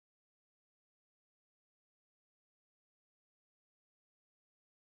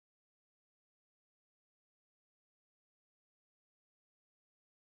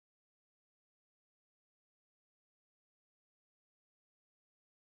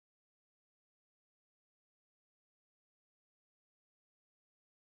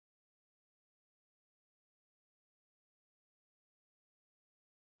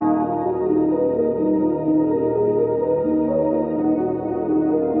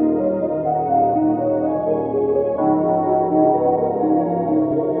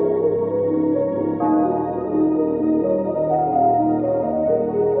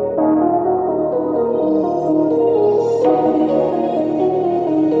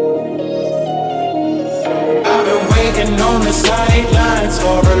waiting on the sidelines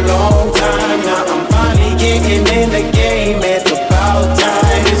for a long time. Now I'm finally getting in the game. It's about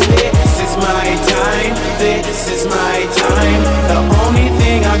time. This is my time. This is my time. The only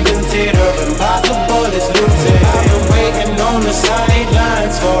thing I consider impossible is losing. I've been waiting on the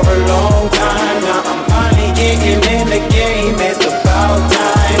sidelines for a long time. Now I'm finally getting in the game. It's about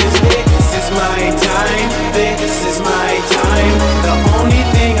time. This is my time. This is my time. The only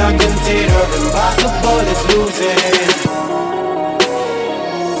thing I consider impossible is losing.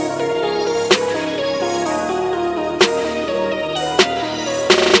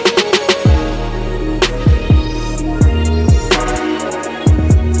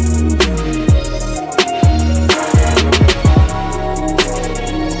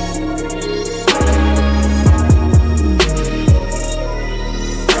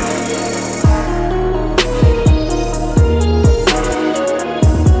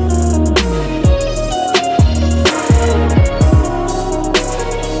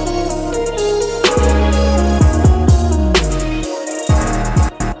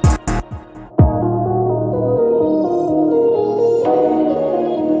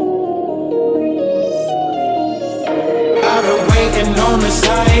 On the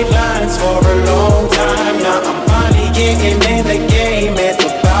sidelines for a long time. Now I'm finally getting in the game. It's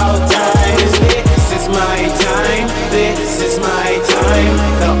about time. This is my time. This is my time.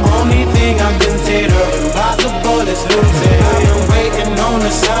 The only thing I consider impossible is losing. I've been waiting on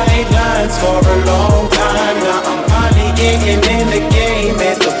the sidelines for a long time. Now I'm finally getting in the game.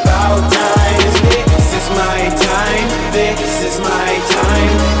 It's about time. This is my time. This is my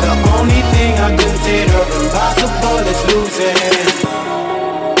time. The only thing I consider impossible is losing.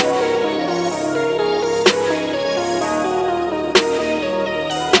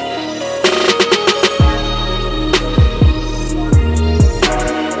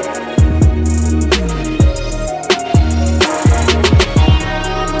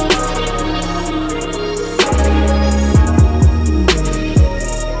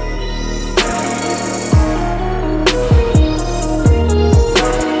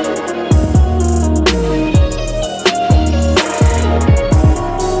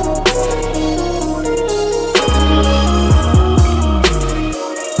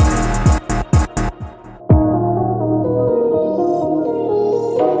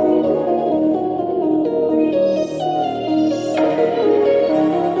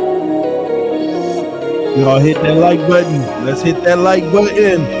 Y'all hit that like button. Let's hit that like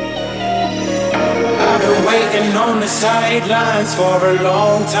button. I've been waiting on the sidelines for a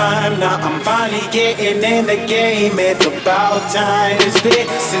long time. Now I'm finally getting in the game. It's about time.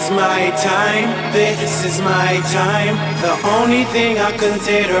 This is my time. This is my time. The only thing I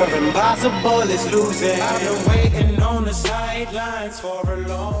consider impossible is losing. I've been waiting on the sidelines for a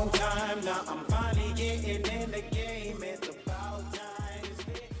long time. Now I'm finally getting in the game. It's about time.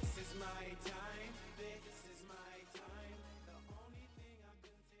 This is my time. This is my time. The only thing I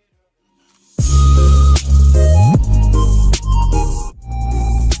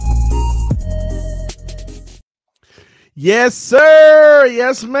Yes, sir.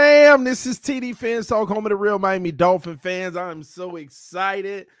 Yes, ma'am. This is TDPHINSTALK, home of the real Miami Dolphin fans. I'm so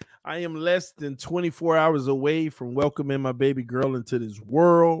excited. I am less than 24 hours away from welcoming my baby girl into this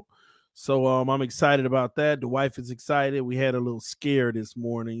world. So I'm excited about that. The wife is excited. We had a little scare this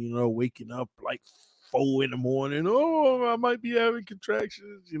morning, you know, waking up like 4 in the morning. Oh, I might be having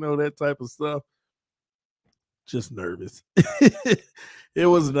contractions, you know, that type of stuff. Just nervous. It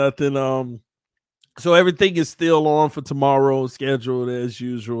was nothing. So everything is still on for tomorrow, scheduled as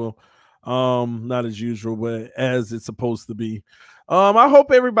usual. Not as usual, but as it's supposed to be. I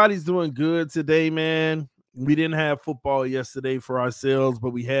hope everybody's doing good today, man. We didn't have football yesterday for ourselves,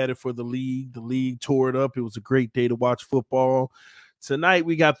 but we had it for the league. The league tore it up. It was a great day to watch football. Tonight,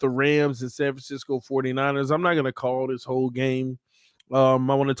 we got the Rams and San Francisco 49ers. I'm not going to call this whole game. I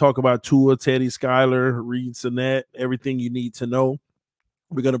want to talk about Tua, Teddy, Skyar, Reed, Sinnett, everything you need to know.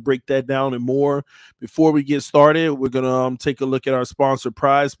 We're going to break that down and more. Before we get started, we're going to take a look at our sponsor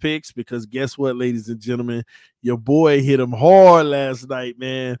Prize Picks, because guess what, ladies and gentlemen? Your boy hit him hard last night,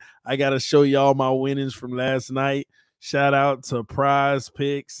 man. I got to show y'all my winnings from last night. Shout out to Prize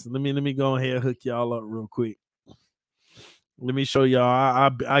Picks. Let me go ahead and hook y'all up real quick. Let me show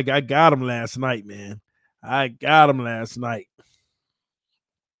y'all. I got him last night, man. I got him last night.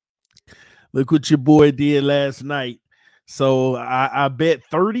 Look what your boy did last night. So I bet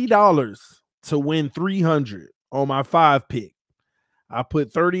 $30 to win $300 on my 5-pick. I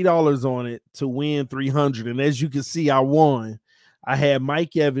put $30 on it to win $300. And as you can see, I won. I had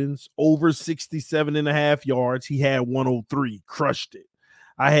Mike Evans over 67.5 yards. He had 103, crushed it.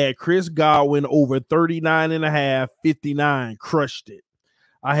 I had Chris Godwin over 39.5, 59, crushed it.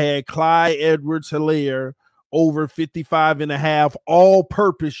 I had Clyde Edwards-Helaire over 55.5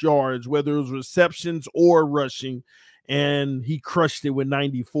 all-purpose yards, whether it was receptions or rushing, and he crushed it with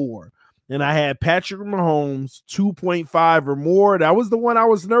 94. And I had Patrick Mahomes 2.5 or more. That was the one I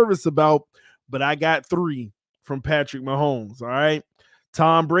was nervous about, but I got 3 from Patrick Mahomes. All right.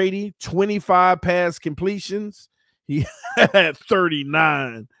 Tom Brady, 25 pass completions. He had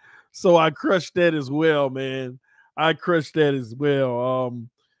 39. So I crushed that as well, man. I crushed that as well.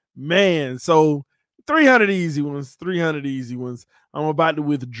 Man, so 300 easy ones, 300 easy ones. I'm about to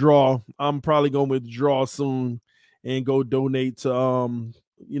withdraw. I'm probably going to withdraw soon and go donate to,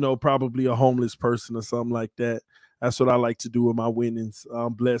 probably a homeless person or something like that. That's what I like to do with my winnings.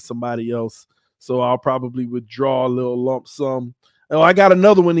 Bless somebody else. So I'll probably withdraw a little lump sum. Oh, I got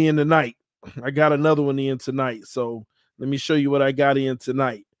another one in tonight. So let me show you what I got in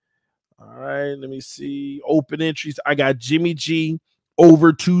tonight. All right, let me see. Open entries. I got Jimmy G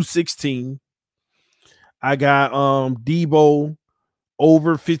over 216. I got Debo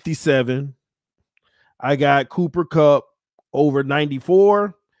over 57. I got Cooper Kupp over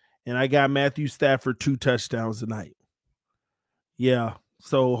 94. And I got Matthew Stafford 2 touchdowns tonight. Yeah.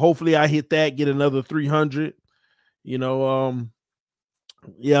 So hopefully I hit that, get another 300. Yeah,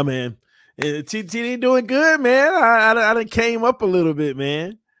 man. TD doing good, man. I done came up a little bit,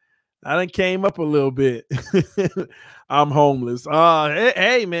 man. I'm homeless.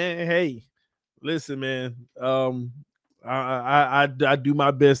 Hey, man. Hey, listen, man. I do my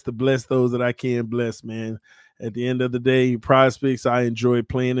best to bless those that I can bless, man. At the end of the day, Prize Picks, I enjoy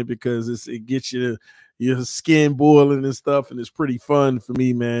playing it because it gets your skin boiling and stuff, and it's pretty fun for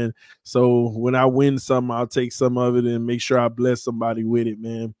me, man. So when I win something, I'll take some of it and make sure I bless somebody with it,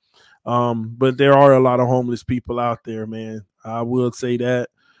 man. But there are a lot of homeless people out there, man. I will say that.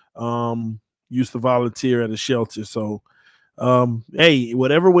 Used to volunteer at a shelter, so hey,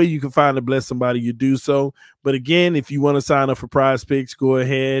 whatever way you can find to bless somebody, you do so. But again, if you want to sign up for Prize Picks, go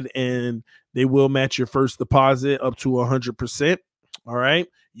ahead and they will match your first deposit up to 100%. All right.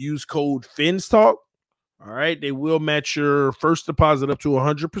 Use code FINSTALK. All right. They will match your first deposit up to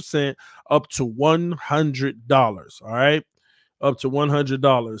 100%, up to $100. All right. Up to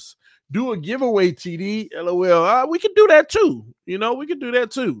 $100. Do a giveaway, TD. LOL. We can do that too. We can do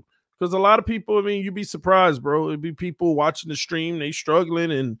that too. Because a lot of people, you'd be surprised, bro. It'd be people watching the stream, they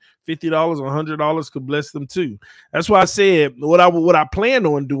struggling, and $50 or $100 could bless them too. That's why I said what I plan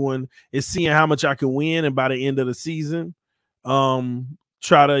on doing is seeing how much I can win, and by the end of the season,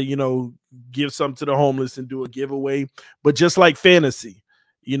 try to give something to the homeless and do a giveaway. But just like fantasy,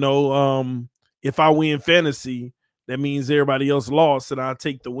 if I win fantasy, that means everybody else lost, and I'll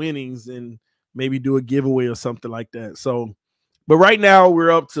take the winnings and maybe do a giveaway or something like that. So. But right now we're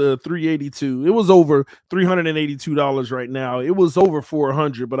up to 382. It was over $382 right now. It was over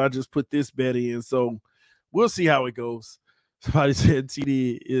 400, but I just put this bet in, so we'll see how it goes. Somebody said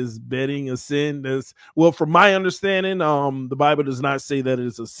TD is betting a sin. Well, from my understanding, the Bible does not say that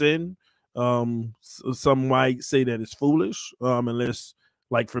it's a sin. Some might say that it's foolish, unless,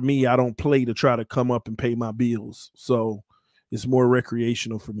 like for me, I don't play to try to come up and pay my bills, so it's more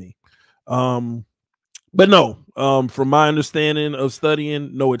recreational for me. But no, from my understanding of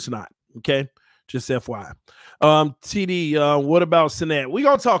studying, no, it's not. Okay, just FYI. TD, what about Sinnett? We're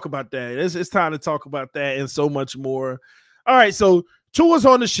gonna talk about that. It's time to talk about that and so much more. All right, so Tua's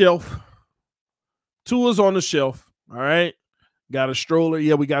on the shelf. All right, got a stroller.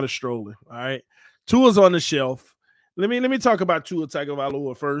 Yeah, we got a stroller. All right, Tua's on the shelf. Let me talk about Tua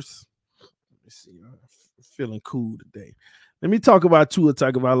Tagovailoa first. Let me see. I'm feeling cool today. Let me talk about Tua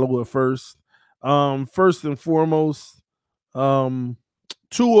Tagovailoa first. First and foremost, Tua,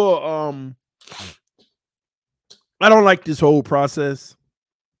 I don't like this whole process.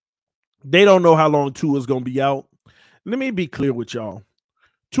 They don't know how long Tua's going to be out. Let me be clear with y'all.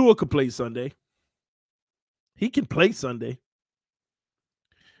 Tua could play Sunday. He can play Sunday.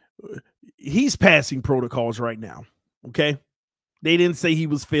 He's passing protocols right now, okay? They didn't say he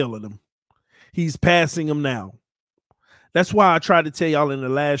was failing them. He's passing them now. That's why I tried to tell y'all in the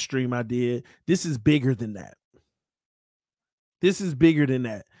last stream I did, this is bigger than that. This is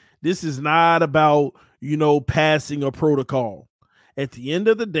not about, passing a protocol. At the end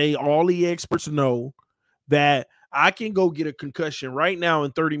of the day, all the experts know that I can go get a concussion right now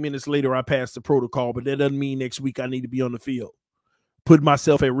and 30 minutes later I pass the protocol, but that doesn't mean next week I need to be on the field. Put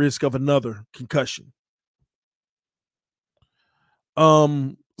myself at risk of another concussion.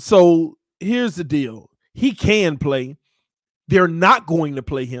 So here's the deal. He can play. They're not going to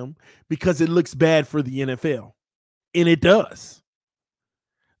play him because it looks bad for the NFL. And it does.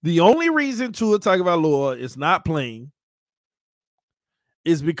 The only reason Tua Tagovailoa is not playing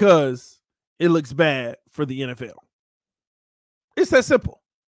is because it looks bad for the NFL. It's that simple.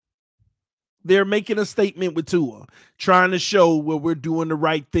 They're making a statement with Tua, trying to show where we're doing the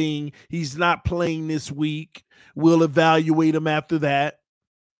right thing. He's not playing this week. We'll evaluate him after that.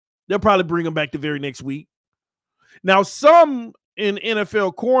 They'll probably bring him back the very next week. Now, some in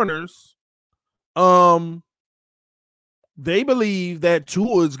NFL corners, they believe that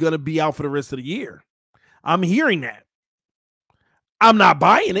Tua is going to be out for the rest of the year. I'm hearing that. I'm not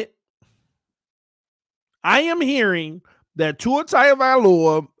buying it. I am hearing that Tua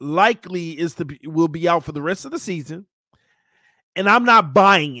Tagovailoa likely will be out for the rest of the season, and I'm not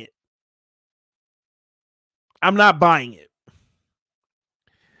buying it. I'm not buying it.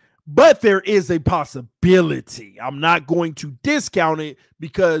 But there is a possibility. I'm not going to discount it,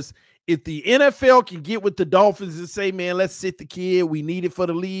 because if the NFL can get with the Dolphins and say, man, let's sit the kid, we need it for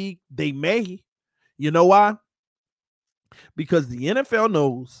the league, they may. You know why? Because the NFL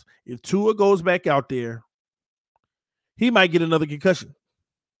knows if Tua goes back out there, he might get another concussion.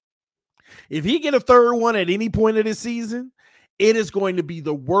 If he get a third one at any point of this season, it is going to be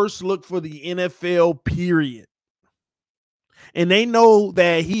the worst look for the NFL, period. And they know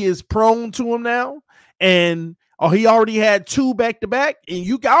that he is prone to him now. And he already had 2 back-to-back. And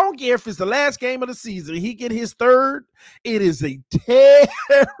I don't care if it's the last game of the season, he get his third. It is a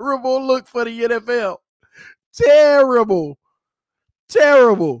terrible look for the NFL. Terrible.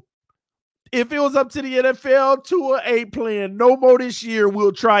 Terrible. If it was up to the NFL, Tua ain't playing no more this year.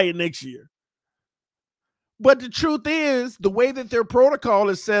 We'll try it next year. But the truth is, the way that their protocol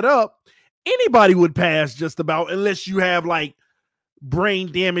is set up, anybody would pass just about, unless you have like brain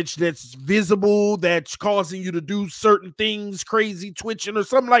damage that's visible, that's causing you to do certain things, crazy twitching or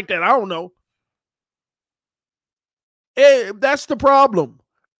something like that. I don't know. That's the problem.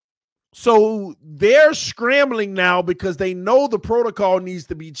 So they're scrambling now because they know the protocol needs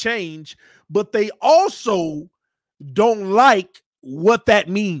to be changed, but they also don't like what that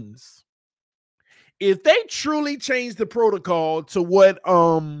means. If they truly change the protocol to what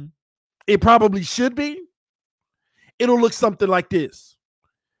it probably should be, it'll look something like this.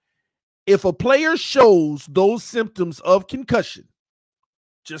 If a player shows those symptoms of concussion,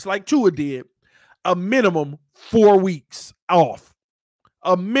 just like Tua did, a minimum 4 weeks off.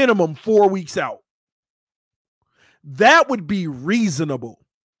 A minimum 4 weeks out. That would be reasonable.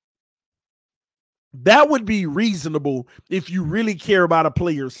 That would be reasonable if you really care about a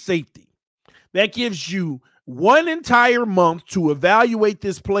player's safety. That gives you 1 entire month to evaluate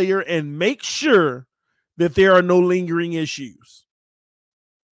this player and make sure that there are no lingering issues.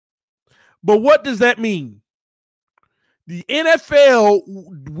 But what does that mean? The NFL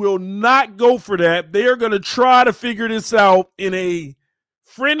will not go for that. They are going to try to figure this out in a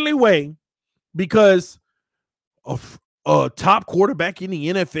friendly way, because a top quarterback in the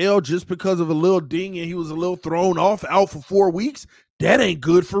NFL, just because of a little ding and he was a little thrown off, out for 4 weeks, that ain't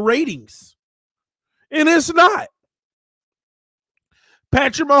good for ratings. And it's not.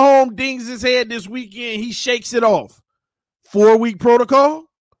 Patrick Mahomes dings his head this weekend. He shakes it off. 4-week protocol.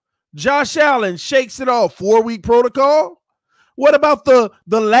 Josh Allen shakes it off. 4-week protocol. What about the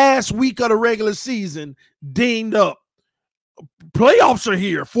last week of the regular season? Dinged up. Playoffs are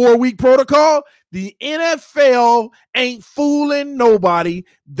here. 4-week protocol. The NFL ain't fooling nobody.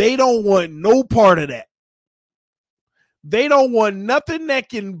 They don't want no part of that. They don't want nothing that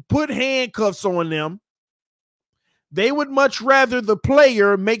can put handcuffs on them. They would much rather the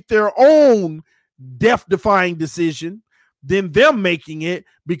player make their own death-defying decision than them making it,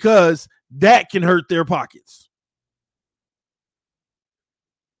 because that can hurt their pockets.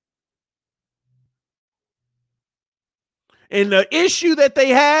 And the issue that they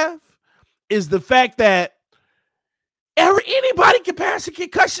have is the fact that anybody can pass a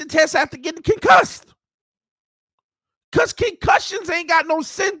concussion test after getting concussed. Because concussions ain't got no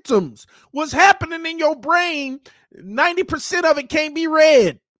symptoms. What's happening in your brain, 90% of it can't be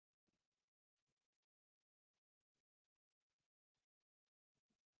read.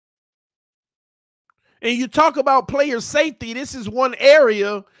 And you talk about player safety. This is one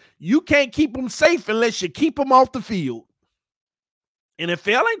area you can't keep them safe unless you keep them off the field.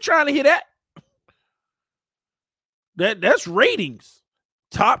 NFL ain't trying to hear that. That's ratings.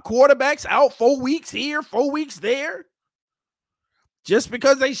 Top quarterbacks out 4 weeks here, 4 weeks there, just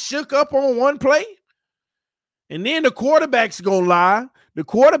because they shook up on one play. And then the quarterback's going to lie. The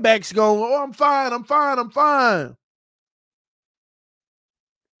quarterback's going, oh, I'm fine.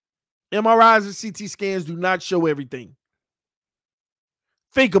 MRIs and CT scans do not show everything.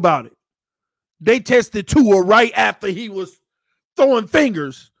 Think about it. They tested Tua right after he was throwing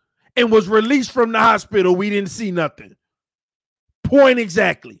fingers and was released from the hospital. We didn't see nothing. Point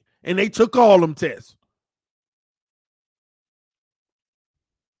exactly. And they took all them tests.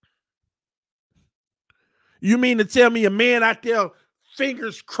 You mean to tell me a man out there,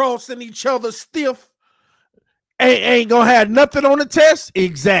 fingers crossing each other stiff, ain't gonna have nothing on the test?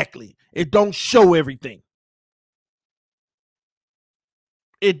 Exactly. It don't show everything.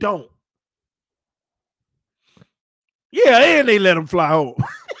 It don't. Yeah, and they let him fly home.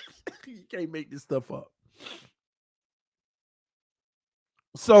 You can't make this stuff up.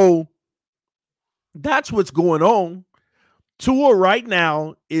 So that's what's going on. Tua right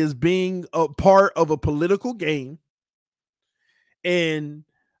now is being a part of a political game. And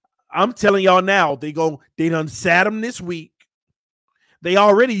I'm telling y'all now, they done sat him this week. They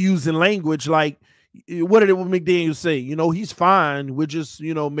already using language like, what did McDaniel say? You know, he's fine. We're just,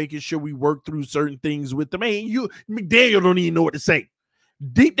 you know, making sure we work through certain things with them. McDaniel don't even know what to say.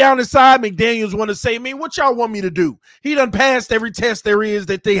 Deep down inside, McDaniels want to say, man, what y'all want me to do? He done passed every test there is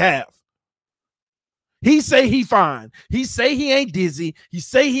that they have. He say he fine. He say he ain't dizzy. He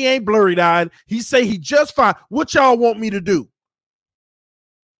say he ain't blurry-eyed. He say he just fine. What y'all want me to do?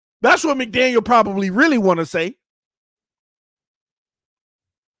 That's what McDaniel probably really want to say.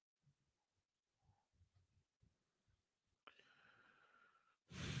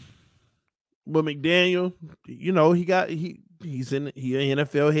 But McDaniel, you know, he's an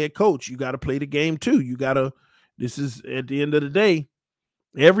NFL head coach. You got to play the game too. This is at the end of the day,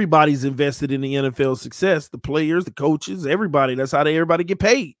 everybody's invested in the NFL success. The players, the coaches, everybody. That's how everybody get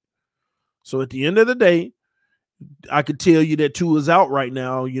paid. So at the end of the day, I could tell you that Tua's out right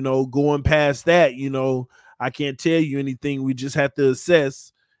now. You know, going past that, you know, I can't tell you anything. We just have to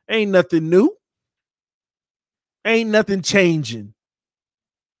assess. Ain't nothing new. Ain't nothing changing.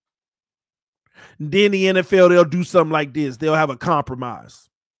 Then the NFL, they'll do something like this. They'll have a compromise.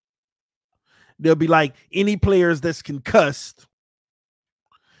 They'll be like, any players that's concussed,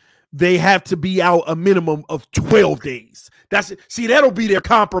 they have to be out a minimum of 12 days. That'll be their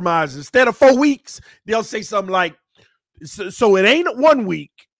compromise. Instead of 4 weeks, they'll say something like, so it ain't 1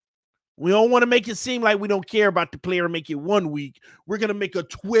 week. We don't want to make it seem like we don't care about the player and make it 1 week. We're going to make a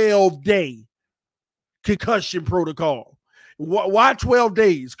 12-day concussion protocol. Why 12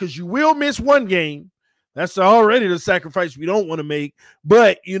 days? Because you will miss one game. That's already the sacrifice we don't want to make.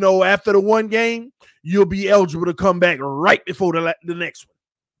 But, you know, after the one game, you'll be eligible to come back right before the next one.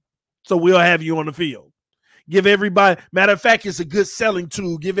 So we'll have you on the field. Give everybody, matter of fact, it's a good selling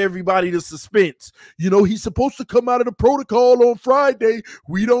tool. Give everybody the suspense. You know, he's supposed to come out of the protocol on Friday.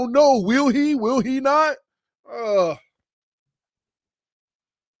 We don't know. Will he? Will he not?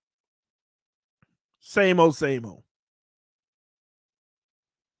 Same old, same old.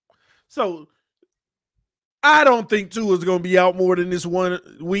 So I don't think Tua's going to be out more than this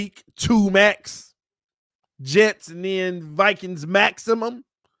 1 week, 2 max. Jets and then Vikings maximum.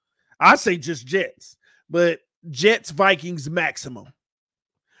 I say just Jets, but Jets, Vikings maximum.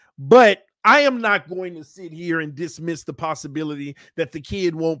 But I am not going to sit here and dismiss the possibility that the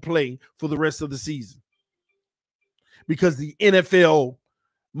kid won't play for the rest of the season because the NFL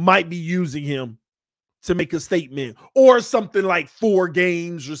might be using him to make a statement or something like 4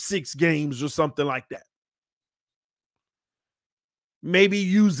 games or 6 games or something like that. Maybe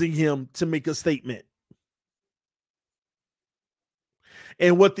using him to make a statement.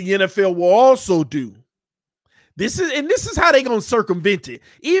 And what the NFL will also do, this is how they're going to circumvent it.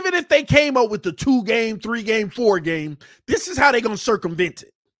 Even if they came up with the 2-game, 3-game, 4-game, this is how they're going to circumvent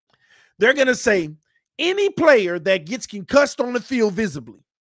it. They're going to say, any player that gets concussed on the field visibly,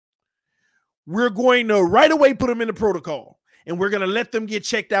 we're going to right away put them in the protocol, and we're going to let them get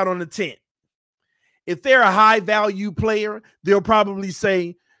checked out on the tent. If they're a high-value player, they'll probably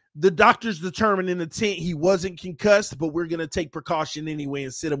say, the doctors determined in the tent he wasn't concussed, but we're going to take precaution anyway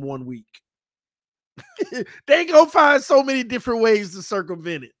and sit him 1 week. They going to find so many different ways to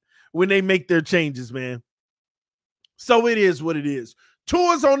circumvent it when they make their changes, man. So it is what it is.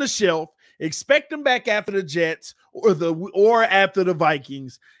 Tua's on the shelf. Expect him back after the Jets or after the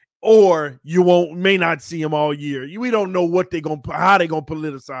Vikings, or you may not see him all year. We don't know how they're going to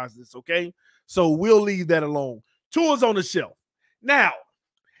politicize this, okay? So we'll leave that alone. Tua's on the shelf. Now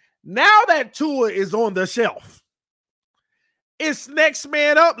that Tua is on the shelf, it's next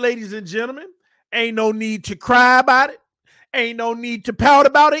man up, ladies and gentlemen. Ain't no need to cry about it. Ain't no need to pout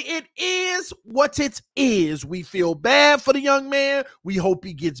about it. It is what it is. We feel bad for the young man. We hope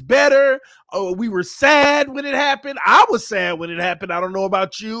he gets better. We were sad when it happened. I was sad when it happened. I don't know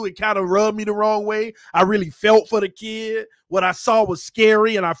about you. It kind of rubbed me the wrong way. I really felt for the kid. What I saw was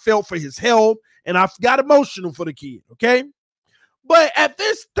scary, and I felt for his health, and I got emotional for the kid, okay? But at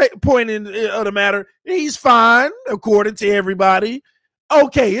this point of the matter, he's fine, according to everybody.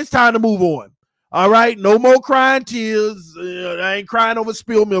 Okay, it's time to move on. All right, no more crying tears. I ain't crying over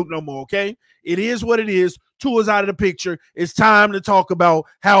spilled milk no more, okay? It is what it is. Tua's out of the picture. It's time to talk about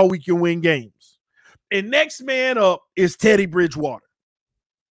how we can win games. And next man up is Teddy Bridgewater.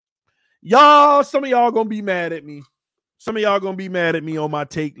 Y'all, some of y'all going to be mad at me. Some of y'all going to be mad at me on my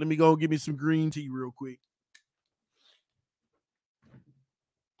take. Let me go and give me some green tea real quick.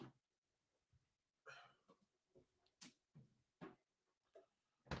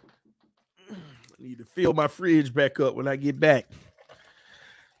 I need to fill my fridge back up when I get back.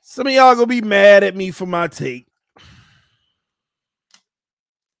 Some of y'all gonna be mad at me for my take.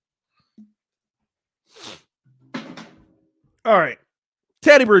 All right.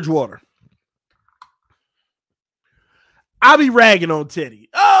 Teddy Bridgewater. I'll be ragging on Teddy.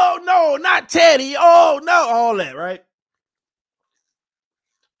 Oh, no, not Teddy. Oh, no, all that, right?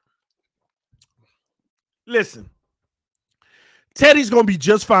 Listen, Teddy's going to be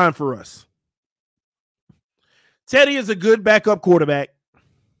just fine for us. Teddy is a good backup quarterback.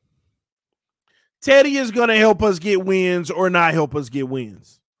 Teddy is going to help us get wins or not help us get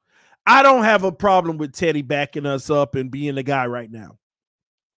wins. I don't have a problem with Teddy backing us up and being the guy right now.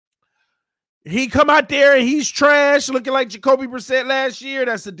 He come out there and he's trash, looking like Jacoby Brissett last year.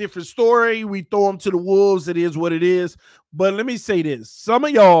 That's a different story. We throw him to the wolves. It is what it is. But let me say this. Some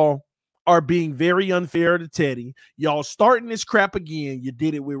of y'all are being very unfair to Teddy. Y'all starting this crap again. You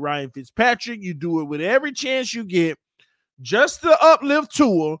did it with Ryan Fitzpatrick. You do it with every chance you get. Just to uplift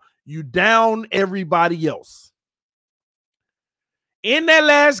Tua, you down everybody else. In that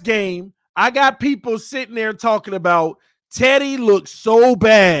last game, I got people sitting there talking about Teddy looked so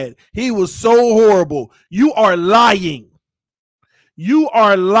bad. He was so horrible. You are lying. You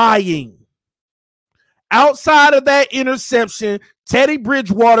are lying. Outside of that interception, Teddy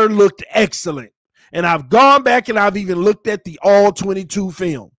Bridgewater looked excellent. And I've gone back and I've even looked at the all-22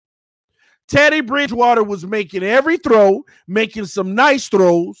 film. Teddy Bridgewater was making every throw, making some nice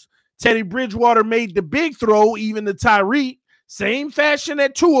throws. Teddy Bridgewater made the big throw, even to Tyreek. Same fashion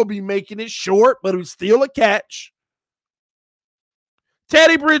that Tua be making it short, but it was still a catch.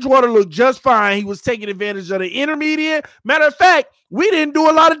 Teddy Bridgewater looked just fine. He was taking advantage of the intermediate. Matter of fact, we didn't do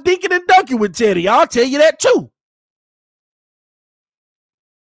a lot of dinking and dunking with Teddy. I'll tell you that too.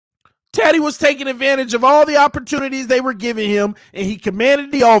 Teddy was taking advantage of all the opportunities they were giving him, and he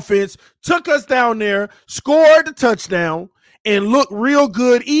commanded the offense, took us down there, scored the touchdown, and looked real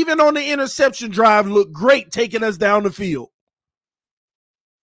good. Even on the interception drive, looked great taking us down the field.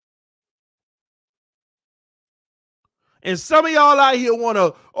 And some of y'all out here want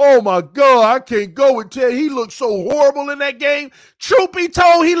to, oh my God, I can't go with Teddy. He looked so horrible in that game. Truth be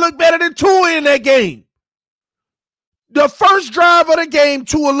told, he looked better than Tua in that game. The first drive of the game,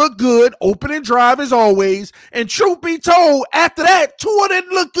 Tua looked good. Opening drive as always. And truth be told, after that, Tua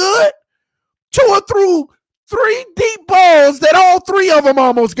didn't look good. Tua threw 3 deep balls that all 3 of them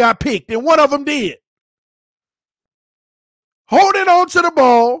almost got picked, and one of them did. Holding on to the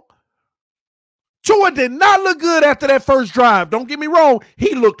ball. Tua did not look good after that first drive. Don't get me wrong.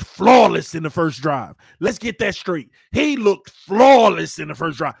 He looked flawless in the first drive. Let's get that straight. He looked flawless in the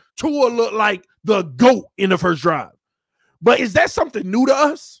first drive. Tua looked like the GOAT in the first drive. But is that something new to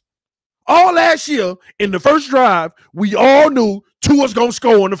us? All last year, in the first drive, we all knew Tua's going to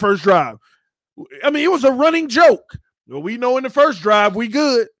score in the first drive. I mean, it was a running joke. Well, we know in the first drive, we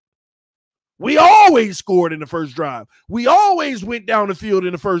good. We always scored in the first drive. We always went down the field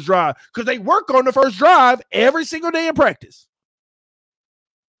in the first drive because they work on the first drive every single day in practice.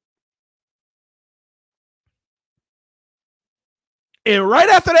 And right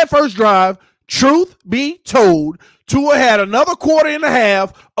after that first drive, truth be told, Tua had another quarter and a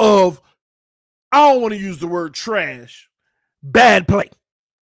half of, I don't want to use the word trash, bad play.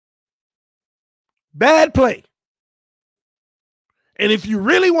 Bad play. And if you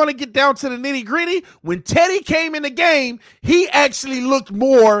really want to get down to the nitty-gritty, when Teddy came in the game, he actually looked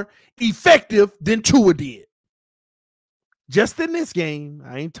more effective than Tua did. Just in this game.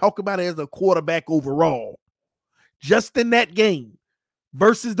 I ain't talking about it as a quarterback overall. Just in that game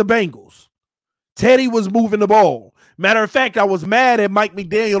versus the Bengals, Teddy was moving the ball. Matter of fact, I was mad at Mike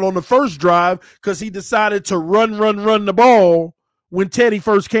McDaniel on the first drive because he decided to run the ball when Teddy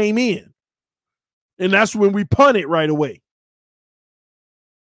first came in. And that's when we punted right away.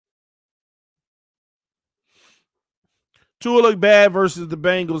 Tua looked bad versus the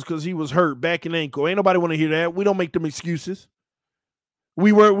Bengals because he was hurt, back and ankle. Ain't nobody want to hear that. We don't make them excuses.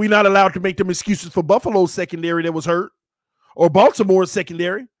 We not allowed to make them excuses for Buffalo's secondary that was hurt or Baltimore's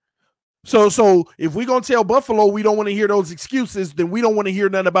secondary. So if we're going to tell Buffalo we don't want to hear those excuses, then we don't want to hear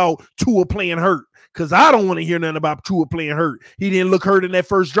nothing about Tua playing hurt, because I don't want to hear nothing about Tua playing hurt. He didn't look hurt in that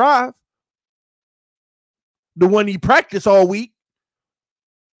first drive, the one he practiced all week.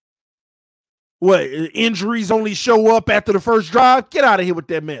 What, injuries only show up after the first drive? Get out of here with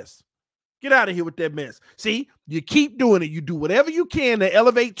that mess. Get out of here with that mess. See, you keep doing it. You do whatever you can to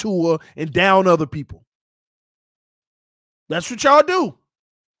elevate Tua and down other people. That's what y'all do.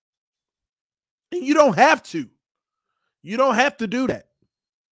 And you don't have to. You don't have to do that.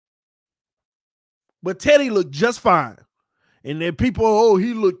 But Teddy looked just fine. And then people, oh,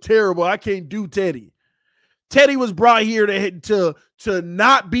 he looked terrible. I can't do Teddy. Teddy was brought here to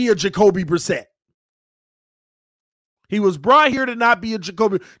not be a Jacoby Brissett. He was brought here to not be a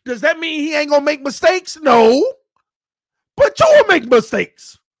Jacoby. Does that mean he ain't going to make mistakes? No. But Tua make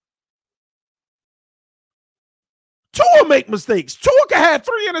mistakes. Tua make mistakes. Tua can have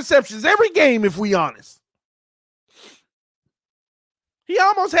 3 interceptions every game, if we honest. He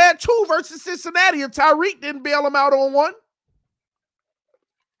almost had 2 versus Cincinnati if Tyreek didn't bail him out on one.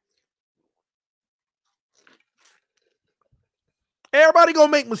 Everybody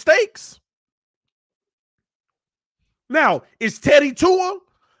gonna make mistakes. Now, is Teddy Tua?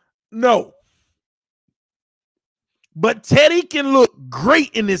 No. But Teddy can look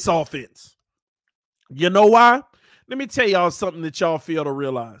great in this offense. You know why? Let me tell y'all something that y'all fail to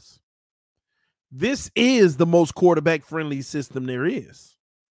realize. This is the most quarterback-friendly system there is.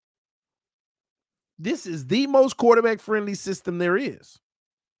 This is the most quarterback-friendly system there is.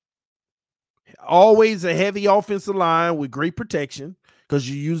 Always a heavy offensive line with great protection because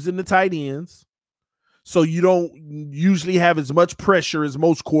you're using the tight ends. So you don't usually have as much pressure as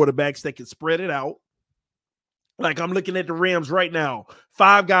most quarterbacks that can spread it out. Like I'm looking at the Rams right now.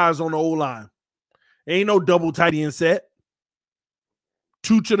 5 guys on the O-line. Ain't no double tight end set.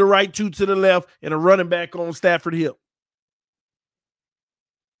 2 to the right, 2 to the left, and a running back on Stafford Hill.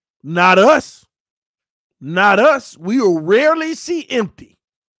 Not us. Not us. We will rarely see empty.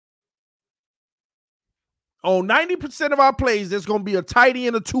 On 90% of our plays, there's going to be a tight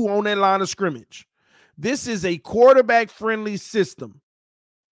end or 2 on that line of scrimmage. This is a quarterback-friendly system.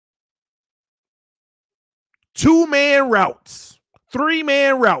 2-man routes,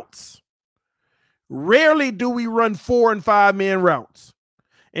 3-man routes. Rarely do we run 4- and 5-man routes.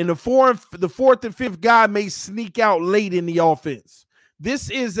 And the 4th and 5th guy may sneak out late in the offense.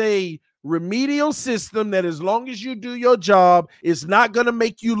 This is a remedial system that as long as you do your job, it's not going to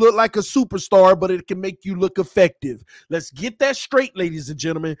make you look like a superstar, but it can make you look effective. Let's get that straight, ladies and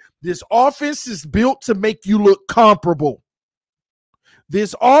gentlemen. This offense is built to make you look comparable.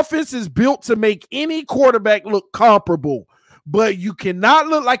 This offense is built to make any quarterback look comparable, but you cannot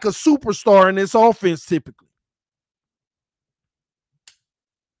look like a superstar in this offense typically.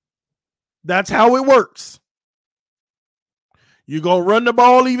 That's how it works. You're going to run the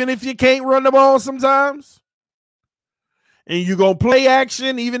ball even if you can't run the ball sometimes. And you're going to play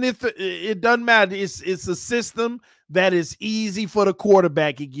action even if it doesn't matter. It's a system that is easy for the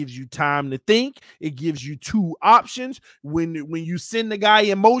quarterback. It gives you time to think. It gives you 2 options. When you send the guy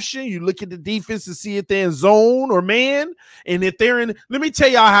in motion, you look at the defense to see if they're in zone or man. And if they're in, let me tell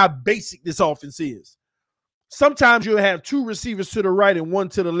y'all how basic this offense is. Sometimes you'll have 2 receivers to the right and 1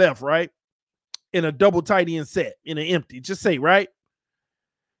 to the left, right? In a double tight end set, in an empty. Just say, right?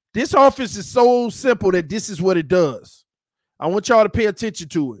 This offense is so simple that this is what it does. I want y'all to pay attention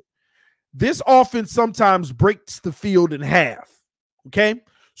to it. This offense sometimes breaks the field in half, okay?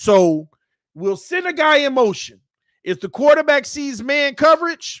 So we'll send a guy in motion. If the quarterback sees man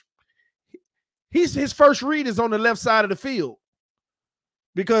coverage, his first read is on the left side of the field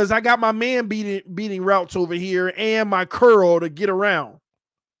because I got my man beating routes over here and my curl to get around.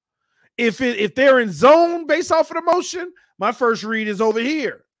 If they're in zone based off of the motion, my first read is over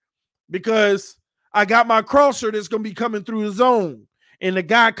here because I got my crosser that's going to be coming through the zone and the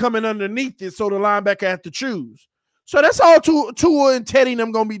guy coming underneath it, so the linebacker has to choose. So that's all Tua and Teddy and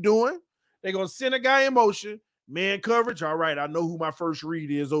them going to be doing. They're going to send a guy in motion, man coverage. All right, I know who my first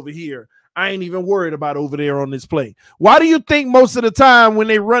read is over here. I ain't even worried about over there on this play. Why do you think most of the time when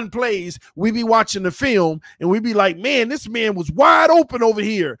they run plays, we be watching the film and we be like, man, this man was wide open over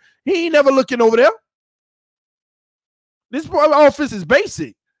here. He ain't never looking over there. This offense is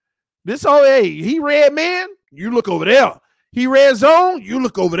basic. He read man, you look over there. He read zone, you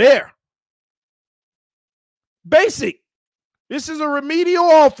look over there. Basic. This is a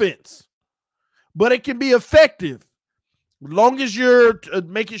remedial offense, but it can be effective. As long as you're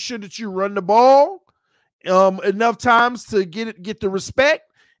making sure that you run the ball enough times to get the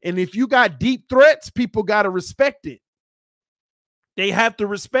respect. And if you got deep threats, people got to respect it. They have to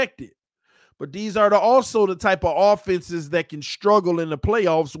respect it. But these are also the type of offenses that can struggle in the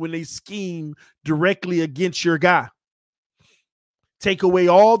playoffs when they scheme directly against your guy. Take away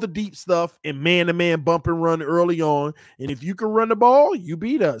all the deep stuff and man-to-man bump and run early on. And if you can run the ball, you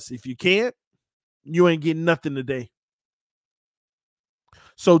beat us. If you can't, you ain't getting nothing today.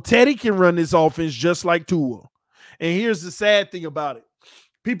 So Teddy can run this offense just like Tua. And here's the sad thing about it.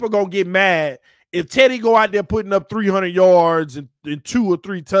 People are going to get mad if Teddy go out there putting up 300 yards and 2 or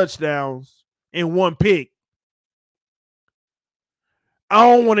 3 touchdowns and 1 pick. I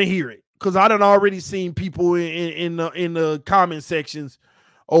don't want to hear it because I done already seen people in the comment sections.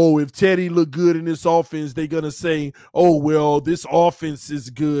 Oh, if Teddy look good in this offense, they're going to say, oh, well, this offense is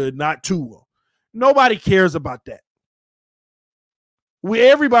good, not Tua. Nobody cares about that.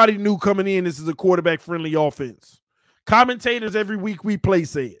 Everybody knew coming in this is a quarterback-friendly offense. Commentators every week we play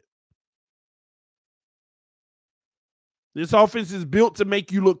say it. This offense is built to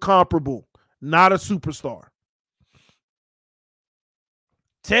make you look comparable, not a superstar.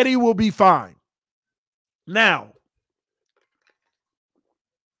 Teddy will be fine. Now,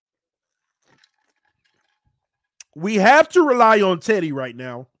 we have to rely on Teddy right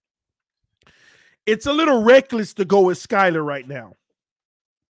now. It's a little reckless to go with Skyar right now.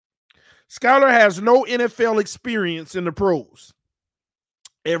 Skyar has no NFL experience in the pros.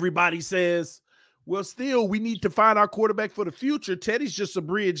 Everybody says, well, still, we need to find our quarterback for the future. Teddy's just a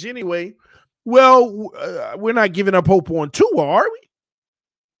bridge anyway. Well, we're not giving up hope on Tua, are we?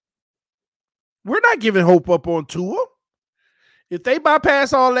 We're not giving hope up on Tua. If they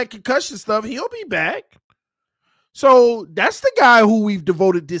bypass all that concussion stuff, he'll be back. So that's the guy who we've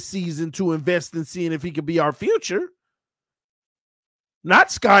devoted this season to invest in seeing if he could be our future. Not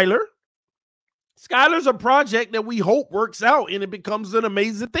Skyar. Skylar's a project that we hope works out and it becomes an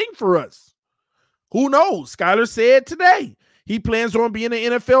amazing thing for us. Who knows? Skyar said today he plans on being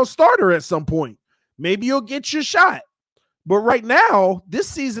an NFL starter at some point. Maybe you'll get your shot. But right now, this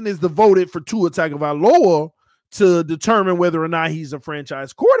season is devoted for Tua Tagovailoa to determine whether or not he's a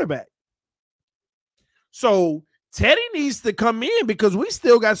franchise quarterback. So Teddy needs to come in because we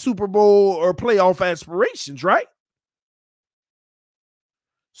still got Super Bowl or playoff aspirations, right?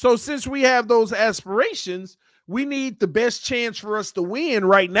 So since we have those aspirations, we need the best chance for us to win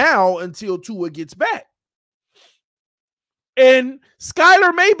right now until Tua gets back. And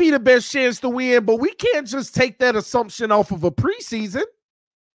Skyar may be the best chance to win, but we can't just take that assumption off of a preseason.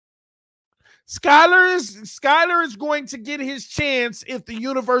 Skyar is going to get his chance if the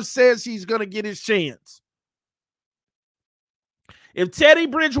universe says he's going to get his chance. If Teddy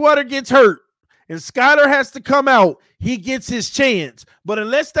Bridgewater gets hurt and Skyar has to come out, he gets his chance. But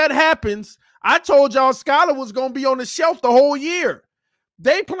unless that happens, I told y'all Skyar was going to be on the shelf the whole year.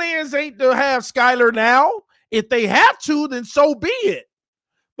 They plans ain't to have Skyar now. If they have to, then so be it.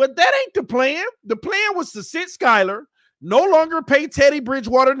 But that ain't the plan. The plan was to sit Skyar, no longer pay Teddy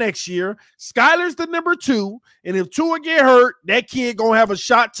Bridgewater next year. Skylar's the number 2. And if Tua get hurt, that kid going to have a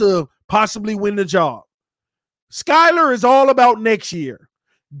shot to possibly win the job. Skyar is all about next year.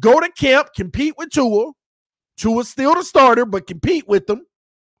 Go to camp, compete with Tua. Tua's still the starter, but compete with them.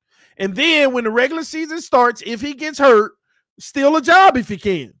 And then when the regular season starts, if he gets hurt, steal a job if you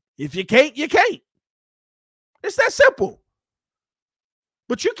can. If you can't, you can't. It's that simple.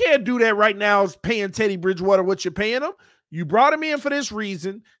 But you can't do that right now, is paying Teddy Bridgewater what you're paying him. You brought him in for this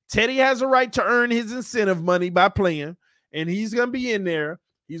reason. Teddy has a right to earn his incentive money by playing, and he's going to be in there.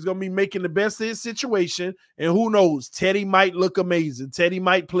 He's going to be making the best of his situation, and who knows? Teddy might look amazing. Teddy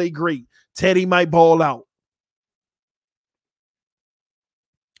might play great. Teddy might ball out.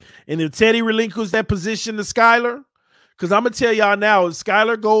 And if Teddy relinquishes that position to Skyar, because I'm going to tell y'all now, if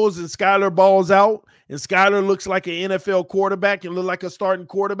Skyar goes and Skyar balls out and Skyar looks like an NFL quarterback and look like a starting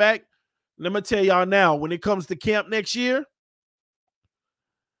quarterback, let me tell y'all now, when it comes to camp next year,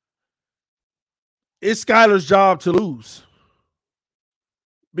 it's Skylar's job to lose.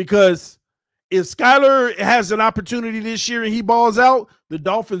 Because if Skyar has an opportunity this year and he balls out, the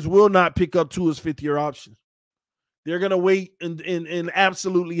Dolphins will not pick up Tua's 5th-year option. They're going to wait and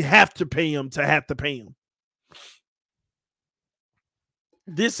absolutely have to pay him to have to pay him.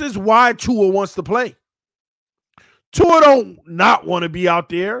 This is why Tua wants to play. Tua don't not want to be out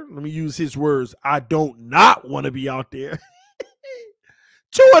there. Let me use his words. I don't not want to be out there.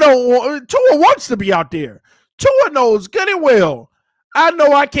 Tua wants to be out there. Tua knows good and well. I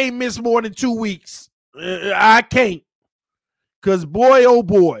know I can't miss more than 2 weeks. I can't. Because boy, oh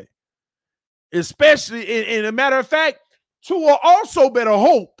boy. Especially, in a matter of fact, Tua also better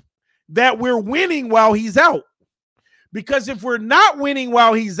hope that we're winning while he's out. Because if we're not winning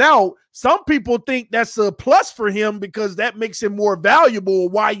while he's out, some people think that's a plus for him because that makes him more valuable,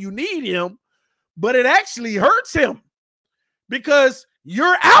 why you need him. but it actually hurts him because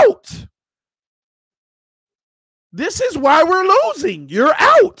you're out. This is why we're losing. You're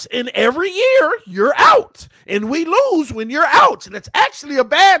out. And every year, you're out. And we lose when you're out. And that's actually a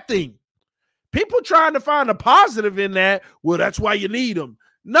bad thing. People trying to find a positive in that, well, that's why you need them.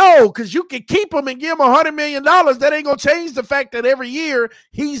 No, because you can keep him and give him $100 million. That ain't going to change the fact that every year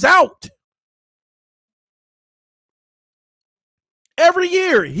he's out. Every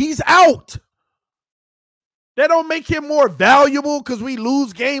year he's out. That don't make him more valuable because we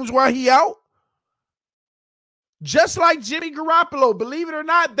lose games while he out. Just like Jimmy Garoppolo, believe it or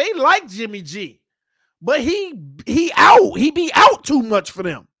not, they like Jimmy G. But he out. He be out too much for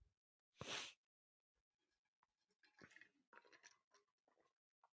them.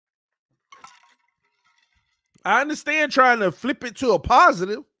 I understand trying to flip it to a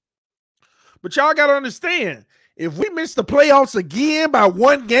positive, but y'all got to understand, if we miss the playoffs again by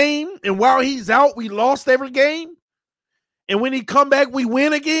one game, and while he's out, we lost every game, and when he come back, we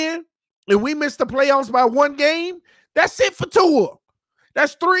win again, and we miss the playoffs by one game, that's it for Tua.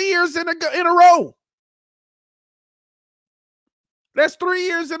 That's 3 years in a row. That's 3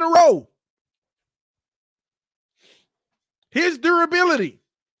 years in a row. His durability.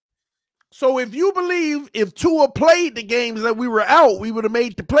 So if you believe if Tua played the games that we were out, we would have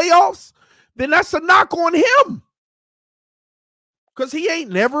made the playoffs, then that's a knock on him. Because he ain't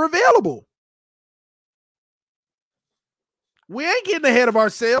never available. We ain't getting ahead of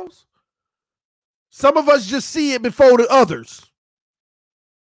ourselves. Some of us just see it before the others.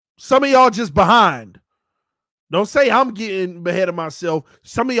 Some of y'all just behind. Don't say I'm getting ahead of myself.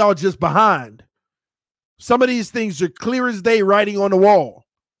 Some of y'all just behind. Some of these things are clear as day writing on the wall.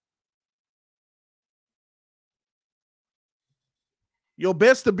 Your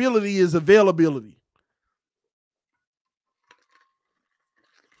best ability is availability.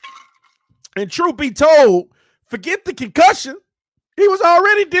 And truth be told, forget the concussion. He was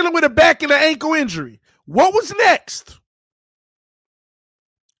already dealing with a back and an ankle injury. What was next?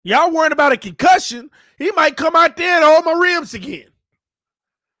 Y'all worried about a concussion. He might come out there and hold my ribs again.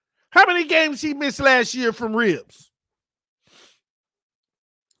 How many games he missed last year from ribs?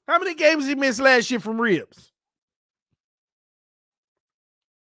 How many games he missed last year from ribs?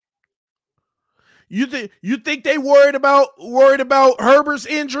 You think they worried about Herbert's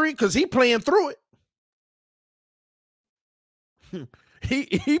injury because he playing through it?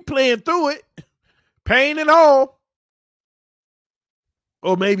 he playing through it, pain and all.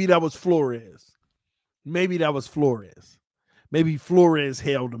 Or maybe that was Flores. Maybe Flores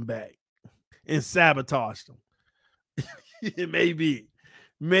held him back and sabotaged him.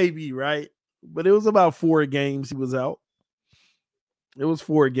 Maybe, right? But it was about 4 games he was out. It was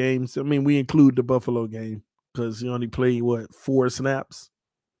 4 games. I mean, we include the Buffalo game because he only played, 4 snaps?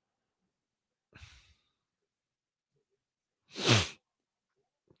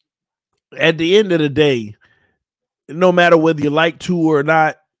 At the end of the day, no matter whether you like Tua or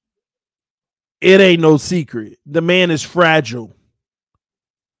not, it ain't no secret. The man is fragile.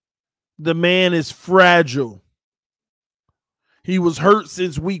 He was hurt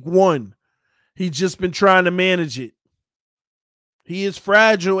since week 1. He's just been trying to manage it. He is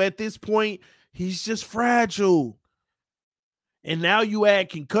fragile at this point. He's just fragile. And now you add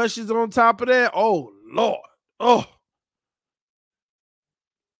concussions on top of that. Oh, Lord. Oh.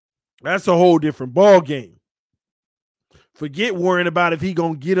 That's a whole different ball game. Forget worrying about if he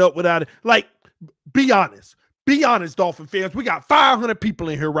going to get up without it. Like, be honest. Be honest, Dolphin fans. We got 500 people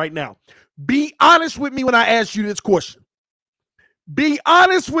in here right now. Be honest with me when I ask you this question. Be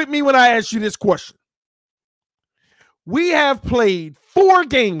honest with me when I ask you this question. We have played 4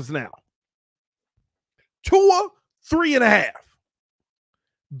 games now. Tua, 3.5.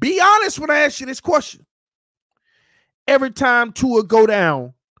 Be honest when I ask you this question. Every time Tua go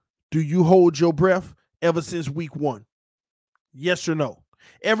down, do you hold your breath ever since week 1? Yes or no?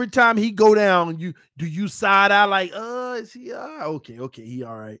 Every time he go down, do you side eye like, is he okay, he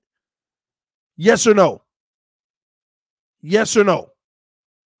all right? Yes or no? Yes or no?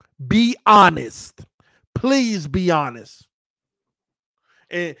 Be honest. Please be honest.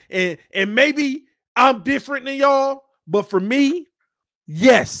 And maybe I'm different than y'all, but for me,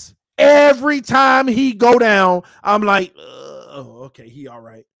 yes. Every time he go down, I'm like, okay, he all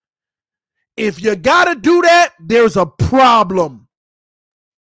right. If you got to do that, there's a problem.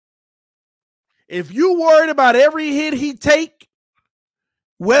 If you worried about every hit he take,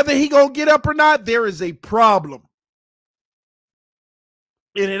 whether he going to get up or not, there is a problem.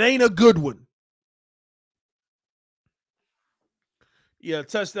 And it ain't a good one. Yeah,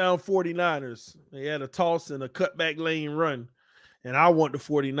 touchdown 49ers. They had a toss and a cutback lane run. And I want the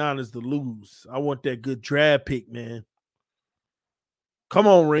 49ers to lose. I want that good draft pick, man. Come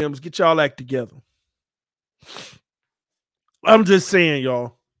on, Rams. Get y'all act together. I'm just saying,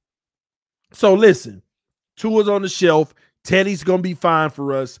 y'all. So listen, Tua's on the shelf. Teddy's going to be fine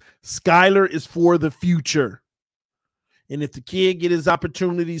for us. Skylar is for the future. And if the kid get his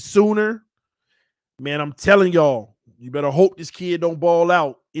opportunity sooner, man, I'm telling y'all, you better hope this kid don't ball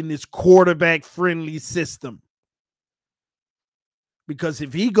out in this quarterback-friendly system. Because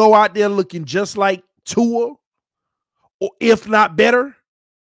if he go out there looking just like Tua, or if not better,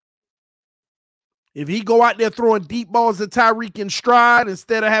 if he go out there throwing deep balls to Tyreek in stride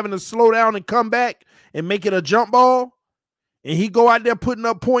instead of having to slow down and come back and make it a jump ball, and he go out there putting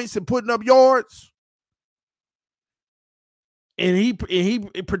up points and putting up yards, and he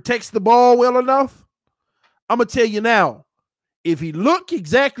protects the ball well enough, I'm going to tell you now, if he look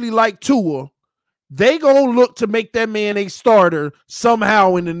exactly like Tua, they going to look to make that man a starter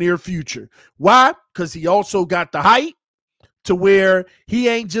somehow in the near future. Why? Because he also got the height to where he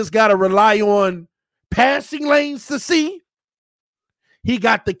ain't just got to rely on passing lanes to see. He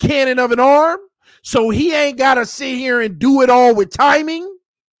got the cannon of an arm, so he ain't got to sit here and do it all with timing.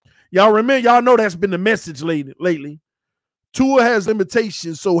 Y'all remember, y'all know that's been the message lately. Tua has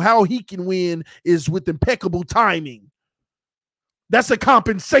limitations, so how he can win is with impeccable timing. That's a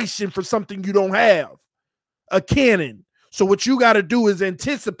compensation for something you don't have, a cannon. So what you got to do is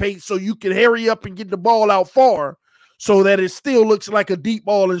anticipate so you can hurry up and get the ball out far so that it still looks like a deep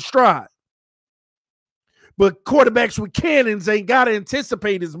ball in stride. But quarterbacks with cannons ain't got to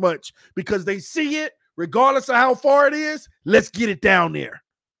anticipate as much because they see it, regardless of how far it is, let's get it down there.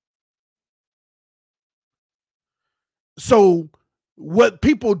 So what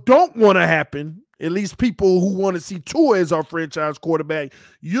people don't want to happen, at least people who want to see Tua as our franchise quarterback,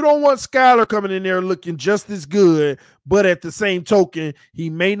 you don't want Skylar coming in there looking just as good, but at the same token,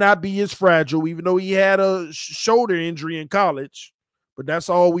 he may not be as fragile, even though he had a shoulder injury in college, but that's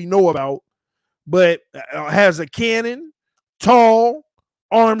all we know about. But has a cannon, tall,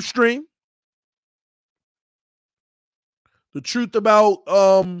 arm strength. The truth about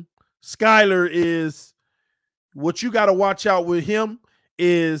Skylar is what you got to watch out with him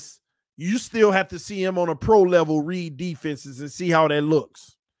is you still have to see him on a pro level read defenses and see how that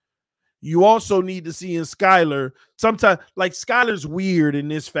looks. You also need to see in Skylar, sometimes, like Skylar's weird in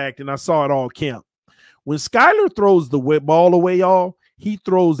this fact, and I saw it all camp. When Skylar throws the ball away, y'all, he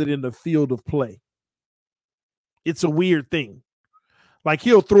throws it in the field of play. It's a weird thing. Like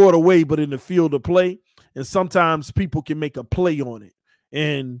he'll throw it away, but in the field of play, and sometimes people can make a play on it,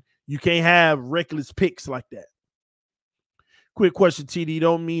 and you can't have reckless picks like that. Quick question, TD.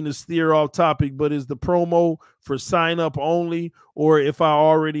 Don't mean to steer off topic, but is the promo for sign up only, or if I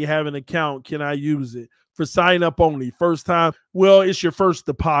already have an account, can I use it? For sign up only, first time. Well, it's your first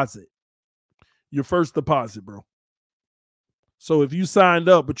deposit. Your first deposit, bro. So if you signed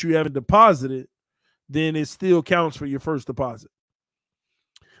up but you haven't deposited, then it still counts for your first deposit.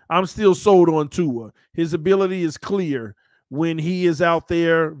 I'm still sold on Tua. His ability is clear when he is out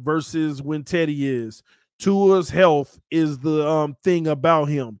there versus when Teddy is. Tua's health is the thing about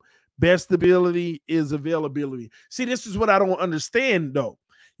him. Best ability is availability. See, this is what I don't understand, though.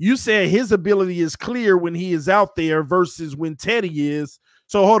 You said his ability is clear when he is out there versus when Teddy is.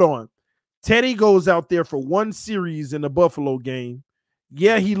 So hold on. Teddy goes out there for one series in the Buffalo game.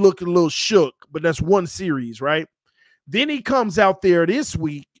 Yeah, he looked a little shook, but that's one series, right? Then he comes out there this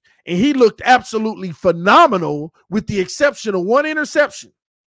week, and he looked absolutely phenomenal with the exception of one interception.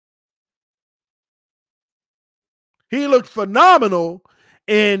 He looked phenomenal,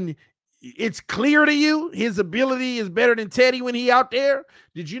 and it's clear to you his ability is better than Teddy when he out there.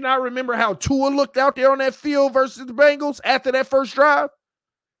 Did you not remember how Tua looked out there on that field versus the Bengals after that first drive?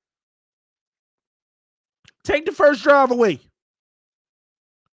 Take the first drive away.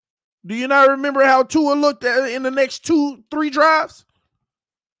 Do you not remember how Tua looked in the next 2-3 drives?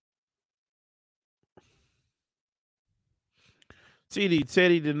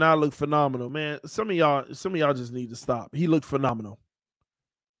 Teddy did not look phenomenal, man. Some of y'all just need to stop. He looked phenomenal.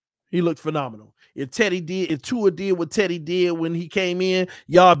 He looked phenomenal. If Tua did what Teddy did when he came in,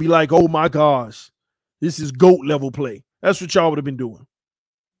 y'all be like, oh my gosh, this is GOAT level play. That's what y'all would have been doing.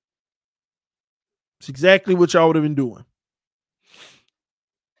 It's exactly what y'all would have been doing.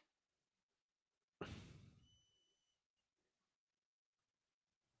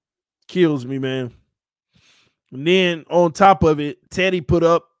 Kills me, man. And then on top of it, Teddy put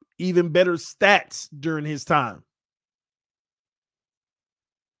up even better stats during his time.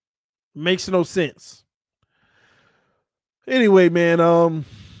 Makes no sense. Anyway, man,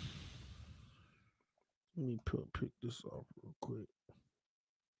 Let me pick this off real quick.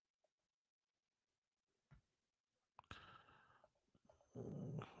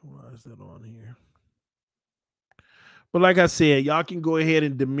 Why is that on here? But like I said, y'all can go ahead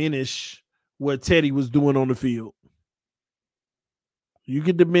and diminish what Teddy was doing on the field. You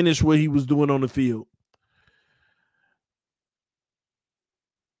can diminish what he was doing on the field.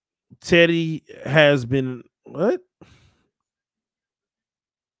 Teddy has been what?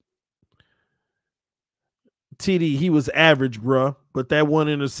 TD, he was average, bruh, but that one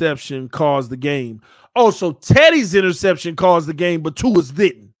interception caused the game. Oh, so Teddy's interception caused the game, but Tua's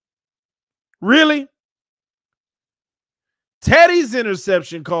didn't. Really? Teddy's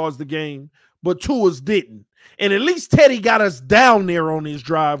interception caused the game, but Tua's didn't. And at least Teddy got us down there on his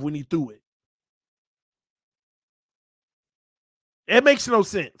drive when he threw it. It makes no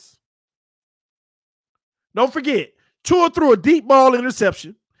sense. Don't forget, Tua threw a deep ball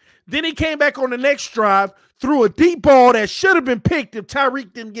interception. Then he came back on the next drive, threw a deep ball that should have been picked if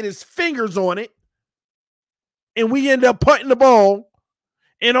Tyreek didn't get his fingers on it. And we end up punting the ball.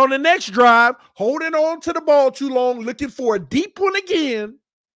 And on the next drive, holding on to the ball too long, looking for a deep one again.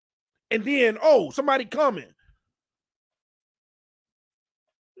 And then, oh, somebody coming.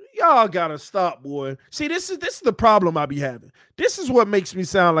 Y'all gotta stop, boy. See, this is the problem I be having. This is what makes me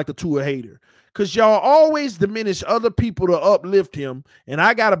sound like a Tua hater. Because y'all always diminish other people to uplift him. And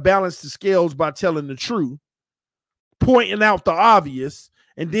I gotta balance the scales by telling the truth, pointing out the obvious,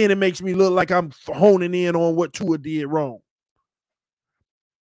 and then it makes me look like I'm honing in on what Tua did wrong.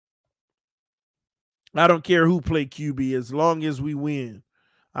 I don't care who play QB as long as we win.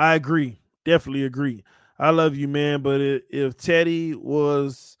 I agree. Definitely agree. I love you, man. But if Teddy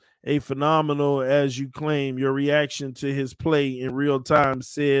was a phenomenal, as you claim, your reaction to his play in real time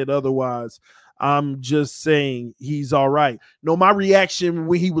said otherwise. I'm just saying he's all right. No, my reaction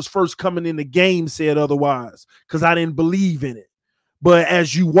when he was first coming in the game said otherwise because I didn't believe in it. But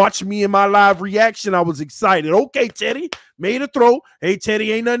as you watch me in my live reaction, I was excited. Okay, Teddy made a throw. Hey,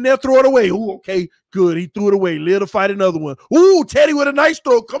 Teddy, ain't nothing there. Throw it away. Ooh, okay, good. He threw it away. Live to fight another one. Ooh, Teddy with a nice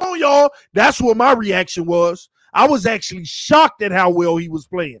throw. Come on, y'all. That's what my reaction was. I was actually shocked at how well he was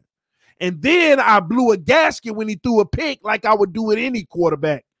playing. And then I blew a gasket when he threw a pick like I would do with any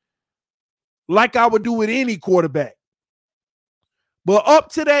quarterback. Like I would do with any quarterback. But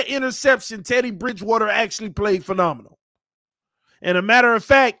up to that interception, Teddy Bridgewater actually played phenomenal. And a matter of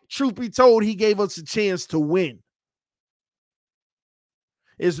fact, truth be told, he gave us a chance to win.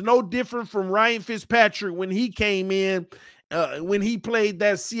 It's no different from Ryan Fitzpatrick when he came in, when he played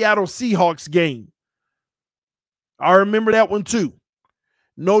that Seattle Seahawks game. I remember that one too.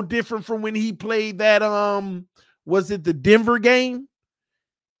 No different from when he played that, was it the Denver game?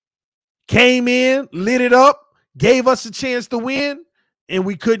 Came in, lit it up, gave us a chance to win, and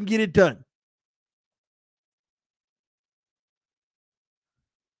we couldn't get it done.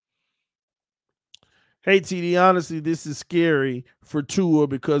 Hey, TD, honestly, this is scary for Tua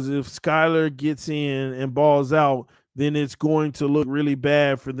because if Skylar gets in and balls out, then it's going to look really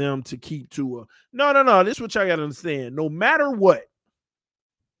bad for them to keep Tua. No. This is what y'all got to understand. No matter what,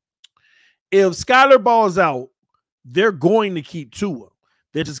 if Skylar balls out, they're going to keep Tua.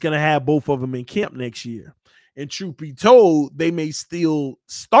 They're just going to have both of them in camp next year. And truth be told, they may still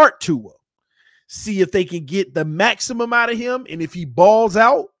start Tua. See if they can get the maximum out of him. And if he balls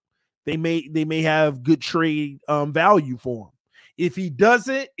out, they may have good trade value for him. If he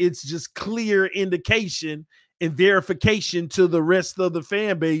doesn't, it's just clear indication and verification to the rest of the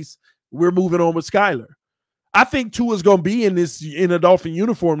fan base. We're moving on with Skylar. I think Tua's going to be in a Dolphin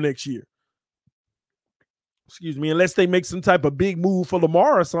uniform next year. Excuse me, unless they make some type of big move for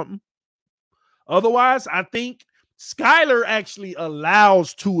Lamar or something. Otherwise, I think Skylar actually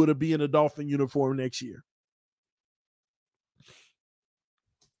allows Tua to be in a Dolphin uniform next year.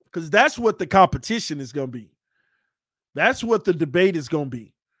 Because that's what the competition is going to be. That's what the debate is going to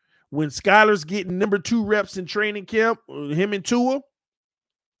be. When Skylar's getting number 2 reps in training camp, him and Tua,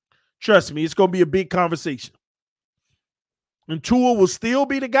 trust me, it's going to be a big conversation. And Tua will still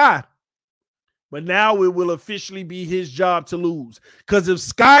be the guy. But now it will officially be his job to lose. Because if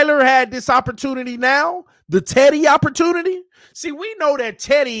Skylar had this opportunity now, the Teddy opportunity, see, we know that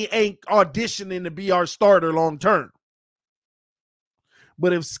Teddy ain't auditioning to be our starter long term.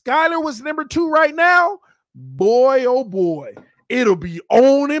 But if Skylar was number 2 right now, boy, oh boy, it'll be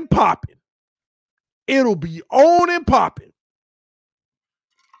on and popping. It'll be on and popping.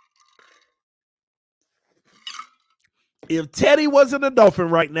 If Teddy wasn't a Dolphin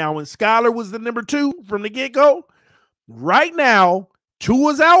right now and Skylar was the number 2 from the get-go, right now,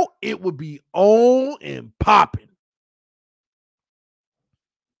 Tua's out, it would be on and popping.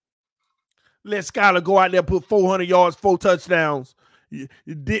 Let Skylar go out there, put 400 yards, 4 touchdowns.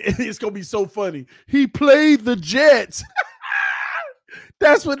 It's going to be so funny. He played the Jets.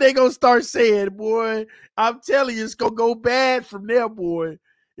 That's what they going to start saying, boy. I'm telling you, it's going to go bad from there, boy.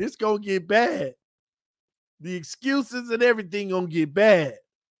 It's going to get bad. The excuses and everything going to get bad.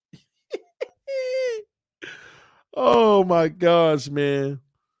 Oh, my gosh, man.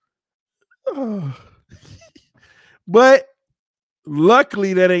 Oh. But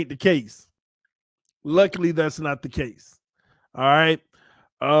luckily, that ain't the case. Luckily, that's not the case. All right.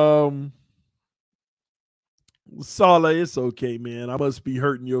 Sala, it's okay, man. I must be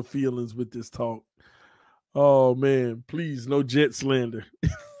hurting your feelings with this talk. Oh, man. Please, no Jet slander.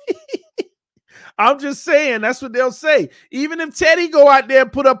 I'm just saying, that's what they'll say. Even if Teddy go out there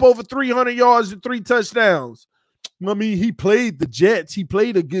and put up over 300 yards and 3 touchdowns. I mean, he played the Jets. He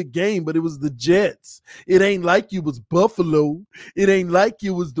played a good game, but it was the Jets. It ain't like it was Buffalo. It ain't like it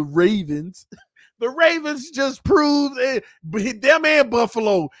was the Ravens. The Ravens just proved them and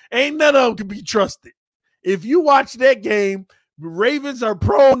Buffalo ain't none of them can be trusted. If you watch that game, the Ravens are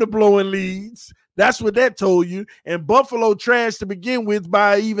prone to blowing leads. That's what that told you. And Buffalo trashed to begin with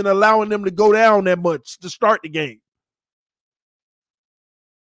by even allowing them to go down that much to start the game.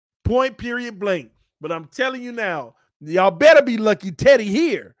 Point, period, blank. But I'm telling you now, y'all better be lucky Teddy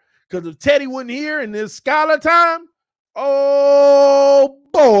here. Because if Teddy wasn't here in this Skylar time, oh,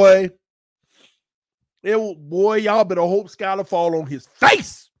 boy. Y'all better hope Skylar fall on his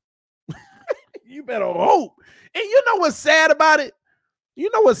face. You better hope. And you know what's sad about it?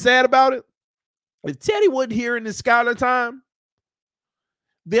 If Teddy wasn't here in the Skylar time,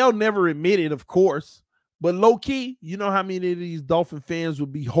 they'll never admit it, of course. But low-key, you know how many of these Dolphin fans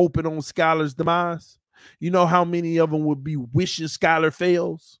would be hoping on Skylar's demise? You know how many of them would be wishing Skylar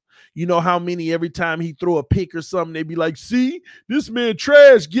fails? You know how many every time he throw a pick or something, they'd be like, see, this man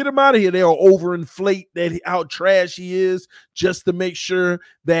trash, get him out of here. They'll overinflate how trash he is just to make sure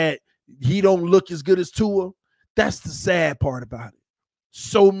that he don't look as good as Tua. That's the sad part about it.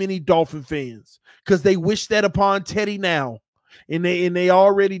 So many Dolphin fans, because they wish that upon Teddy now. And they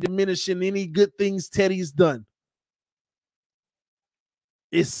already diminishing any good things Teddy's done.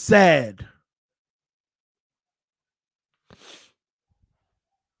 It's sad.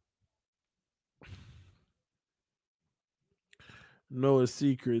 No, a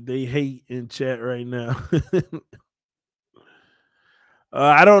secret. They hate in chat right now.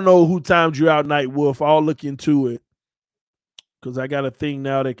 I don't know who timed you out, Night Wolf. I'll look into it. Because I got a thing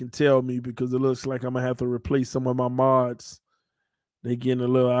now that can tell me, because it looks like I'm going to have to replace some of my mods. They getting a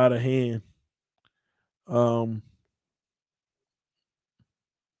little out of hand. I'll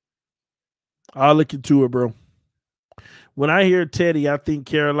look into it, bro. When I hear Teddy, I think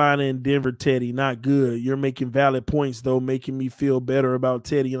Carolina and Denver Teddy, not good. You're making valid points, though, making me feel better about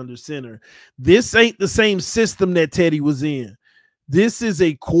Teddy under center. This ain't the same system that Teddy was in. This is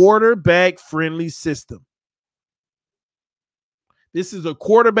a quarterback-friendly system. This is a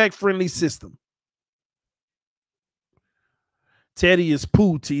quarterback-friendly system. Teddy is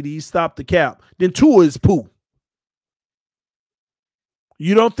poo, TD. Stop the cap. Then Tua is poo.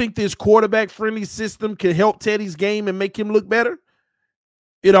 You don't think this quarterback-friendly system can help Teddy's game and make him look better?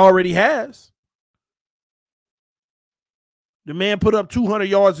 It already has. The man put up 200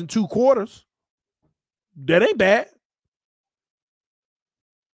 yards in 2 quarters. That ain't bad.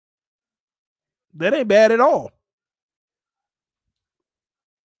 That ain't bad at all.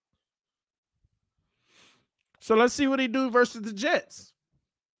 So let's see what he do versus the Jets.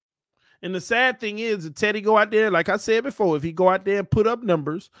 And the sad thing is, if Teddy go out there, like I said before, if he go out there and put up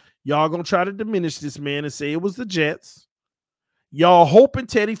numbers, y'all going to try to diminish this man and say it was the Jets. Y'all hoping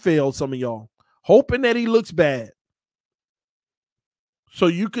Teddy fails, some of y'all. Hoping that he looks bad. So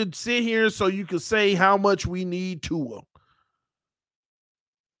you could sit here so you could say how much we need Tua.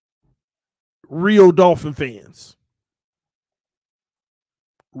 Real Dolphin fans.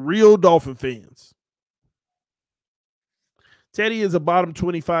 Real Dolphin fans. Teddy is a bottom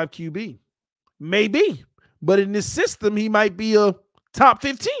 25 QB. Maybe. But in this system, he might be a top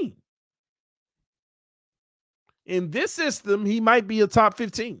 15. In this system, he might be a top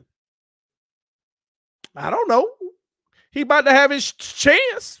 15. I don't know. He about to have his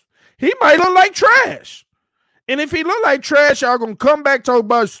chance. He might look like trash. And if he look like trash, y'all going to come back talk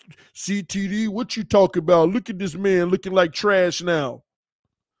about CTD. What you talking about? Look at this man looking like trash now.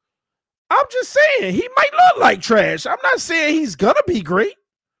 I'm just saying, he might look like trash. I'm not saying he's going to be great.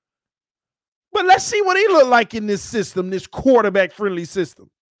 But let's see what he look like in this system, this quarterback-friendly system.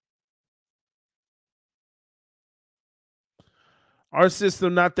 Our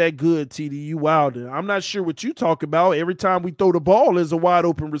system not that good, TD. You wildin'. I'm not sure what you talk about. Every time we throw the ball, there's a wide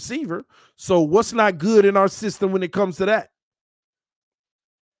open receiver. So what's not good in our system when it comes to that?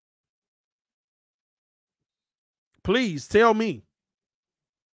 Please tell me.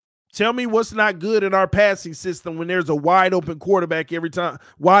 Tell me what's not good in our passing system when there's a wide open quarterback every time,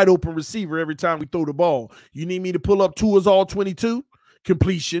 wide open receiver every time we throw the ball. You need me to pull up Tua's all 22?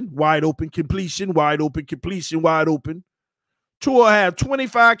 Completion, wide open, completion, wide open, completion, wide open. Tua had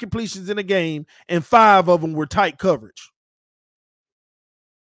 25 completions in a game, and 5 of them were tight coverage.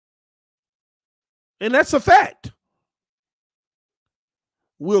 And that's a fact.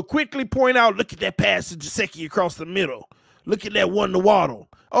 We'll quickly point out, look at that pass to Gesicki across the middle. Look at that one to Waddle.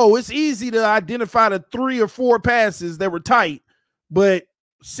 Oh, it's easy to identify the 3 or 4 passes that were tight, but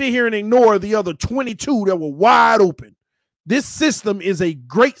sit here and ignore the other 22 that were wide open. This system is a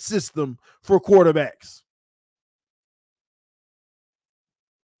great system for quarterbacks.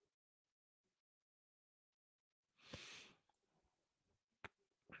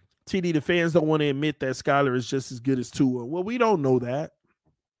 TD, the fans don't want to admit that Skylar is just as good as Tua. Well, we don't know that.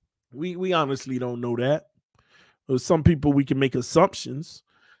 We honestly don't know that. There's some people we can make assumptions,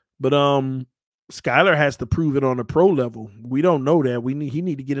 but Skylar has to prove it on the pro level. We don't know that. He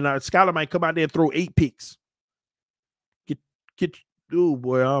need to get it out. Skylar might come out there and throw 8 picks. Oh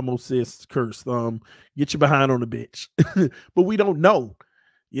boy, I almost said cursed. Get your behind on the bench. But we don't know.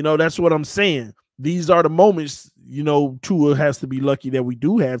 You know, that's what I'm saying. These are the moments, you know, Tua has to be lucky that we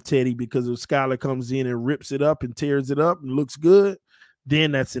do have Teddy, because if Skylar comes in and rips it up and tears it up and looks good,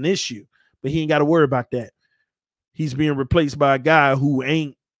 then that's an issue. But he ain't got to worry about that. He's being replaced by a guy who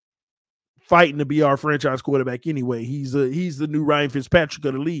ain't fighting to be our franchise quarterback anyway. He's the new Ryan Fitzpatrick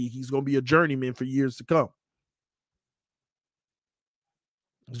of the league. He's going to be a journeyman for years to come.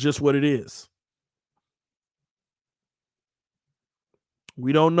 It's just what it is.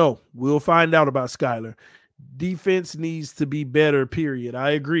 We don't know. We'll find out about Skylar. Defense needs to be better, period.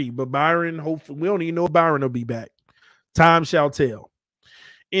 I agree. But Byron, hopefully, we don't even know if Byron will be back. Time shall tell.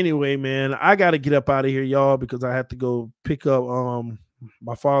 Anyway, man, I got to get up out of here, y'all, because I have to go pick up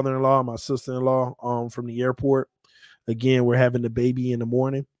my father-in-law, my sister-in-law from the airport. Again, we're having the baby in the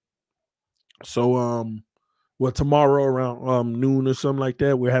morning. So, well, tomorrow around noon or something like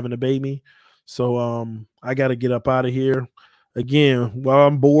that, we're having a baby. So I got to get up out of here. Again, while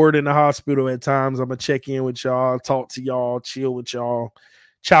I'm bored in the hospital at times, I'm going to check in with y'all, talk to y'all, chill with y'all,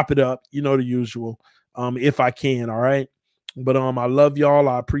 chop it up, you know, the usual, if I can, all right? But I love y'all.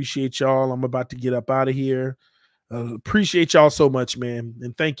 I appreciate y'all. I'm about to get up out of here. Appreciate y'all so much, man.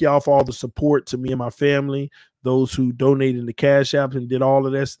 And thank y'all for all the support to me and my family, those who donated the Cash App and did all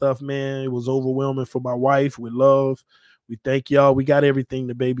of that stuff, man. It was overwhelming for my wife with love. We thank y'all. We got everything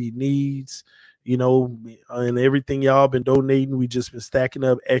the baby needs, you know, and everything y'all been donating. We just been stacking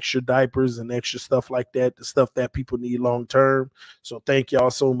up extra diapers and extra stuff like that, the stuff that people need long term. So thank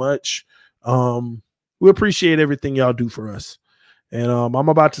y'all so much. We appreciate everything y'all do for us. And I'm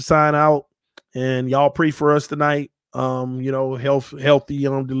about to sign out, and y'all pray for us tonight. You know, healthy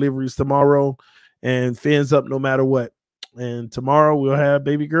deliveries tomorrow, and fins up no matter what. And tomorrow we'll have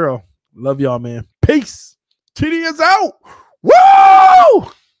baby girl. Love y'all, man. Peace. TD is out.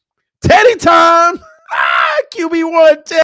 Woo! Teddy time. QB1.